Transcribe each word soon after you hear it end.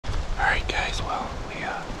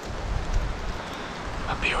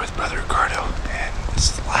up here with Brother Ricardo, and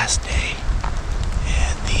this is the last day,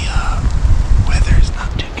 and the weather is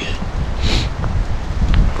not too good.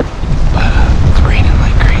 But it's raining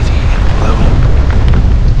like crazy and blowing.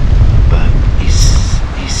 But he's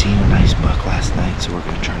seen a nice buck last night, so we're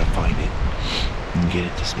gonna try to find it and get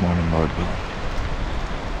it this morning, Lord willing.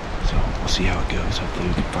 So we'll see how it goes. Hopefully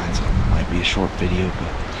we can find something. It might be a short video,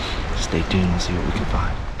 but stay tuned and see what we can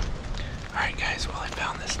find. Alright guys, well I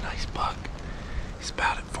found this nice buck. He's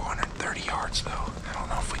about at 430 yards though. I don't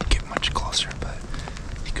know if we can get much closer, but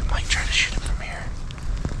I think we might try to shoot him from here.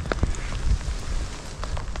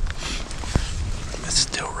 It's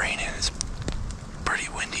still raining. It's pretty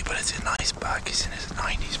windy, but it's a nice buck. He's in his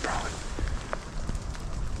 90s probably.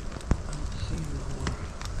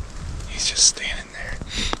 He's just standing there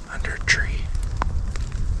under a tree.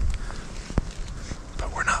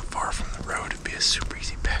 But we're not far from the road. It'd be a super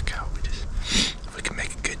easy pack out. If we can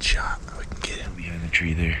make a good shot, we can get him behind the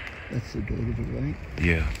tree there. That's the goat of it, right?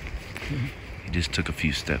 Yeah. He just took a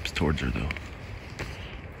few steps towards her though.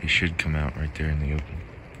 He should come out right there in the open.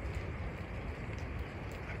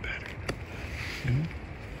 I better.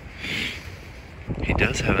 He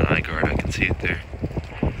does have an eye guard. I can see it there.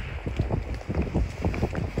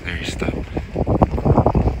 There he stopped.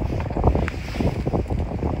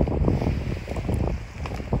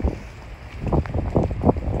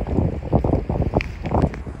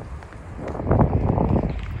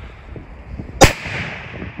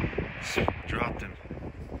 Dropped him.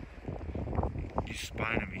 You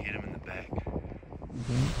spined him, you hit him in the back.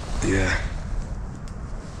 Okay. Yeah.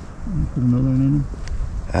 You put another one in him?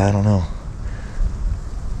 I don't know.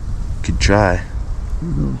 Could try. Here he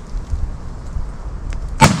goes.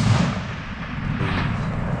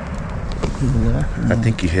 I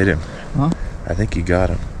think you hit him. Huh? I think you got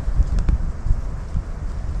him.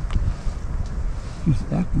 He's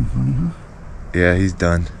acting funny, huh? Yeah, he's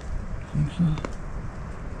done. I think so.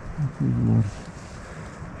 Oh, praise the Lord.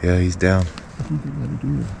 Yeah, he's down. I think I gotta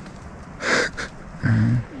do that.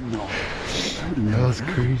 No. That was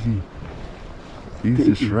crazy.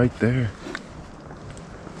 He's just right there.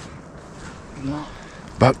 No.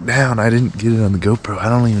 Buck down. I didn't get it on the GoPro. I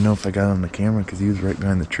don't even know if I got it on the camera because he was right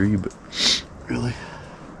behind the tree, but Really?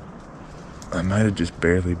 I might have just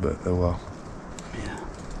barely, but oh well. Yeah.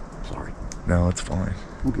 Sorry. No, it's fine.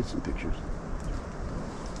 We'll get some pictures.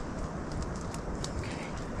 Okay.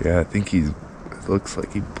 Yeah, I think it looks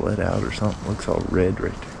like he bled out or something. Looks all red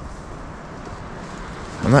right there.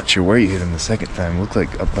 I'm not sure where you hit him the second time. It looked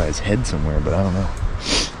like up by his head somewhere, but I don't know.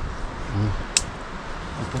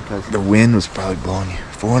 I think The wind was probably blowing you.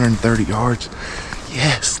 430 yards.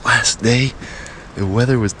 Yes, last day. The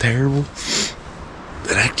weather was terrible.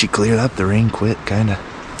 It actually cleared up. The rain quit, kinda.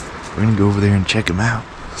 We're gonna go over there and check him out.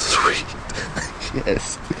 Sweet.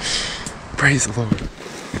 Yes. Praise the Lord.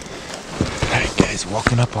 Alright guys,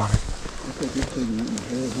 walking up on it. Look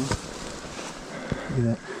at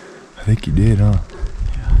that. I think you did, huh?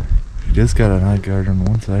 Yeah. He just got an eye guard on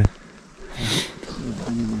one side. He's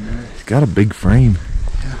got a big frame.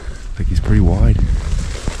 Yeah. I think he's pretty wide.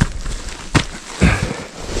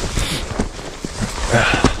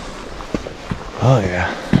 Oh yeah.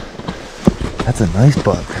 That's a nice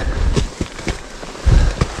buck.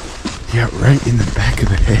 Yeah, right in the back of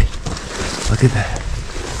the head. Look at that.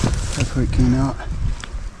 That's where it came out.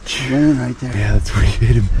 Running right there. Yeah, that's where you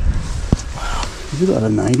hit him. Wow. He's about a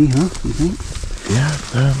 90, huh? You think? Yeah,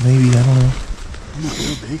 maybe, I don't know. Not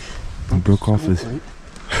real big. He broke off his... Right.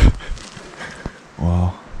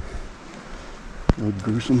 Wow. A little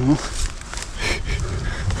gruesome, huh?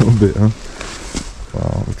 A little bit, huh?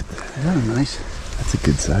 Wow, look at that. Yeah, nice. That's a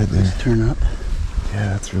good side there. Let's turn up. Yeah,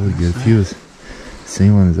 that's really good. If he was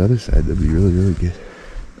same on his other side, that'd be really, really good.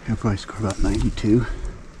 He'll probably score about 92.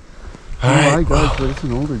 Alright, but it's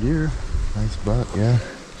an older deer. nice buck, yeah.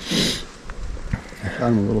 Got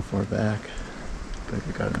him a little far back. Like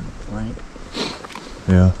I got him on the flank.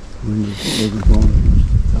 Yeah. Wind was blowing to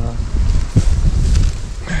the top.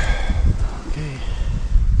 Okay.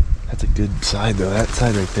 That's a good side though. That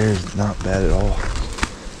side right there is not bad at all.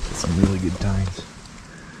 Got some really good tines.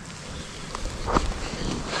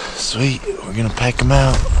 Sweet, we're gonna pack him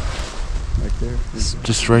out. Right there.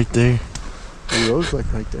 Just right there. The road's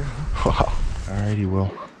like right there, huh? Wow. Alrighty,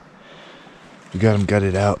 well. We got him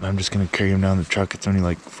gutted out and I'm just gonna carry him down the truck. It's only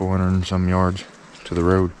like 400 and some yards to the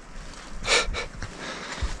road.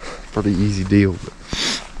 Pretty easy deal, but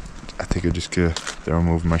I think I'm just gonna throw him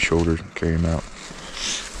over my shoulders and carry him out.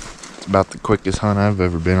 It's about the quickest hunt I've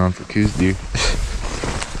ever been on for Coues deer.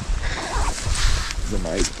 It's a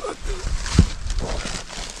nice buck.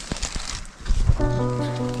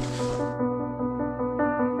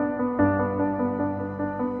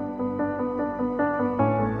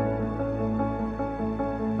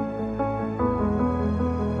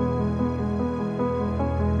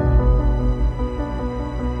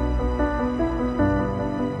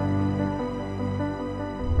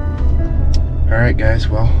 Alright guys,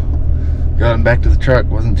 well, gotten back to the truck.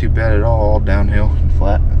 Wasn't too bad at all downhill and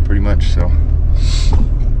flat pretty much, so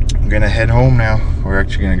I'm gonna head home now. We're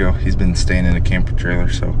actually gonna go, he's been staying in a camper trailer,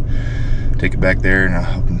 so take it back there and I'll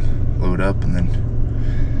help him load up and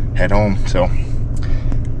then head home. So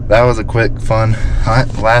that was a quick fun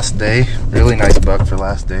hunt last day. Really nice buck for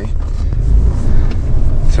last day,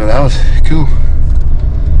 so that was cool.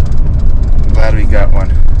 I'm glad we got one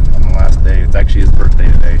on the last day. It's actually his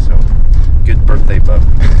birthday today, so good birthday buck.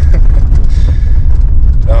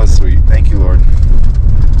 That was sweet. Thank you, Lord.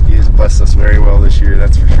 He has blessed us very well this year,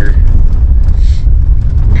 that's for sure.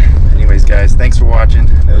 Anyways guys, thanks for watching.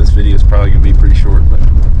 I know this video is probably going to be pretty short, but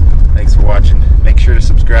thanks for watching. Make sure to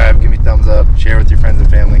subscribe, give me a thumbs up, share with your friends and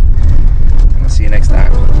family.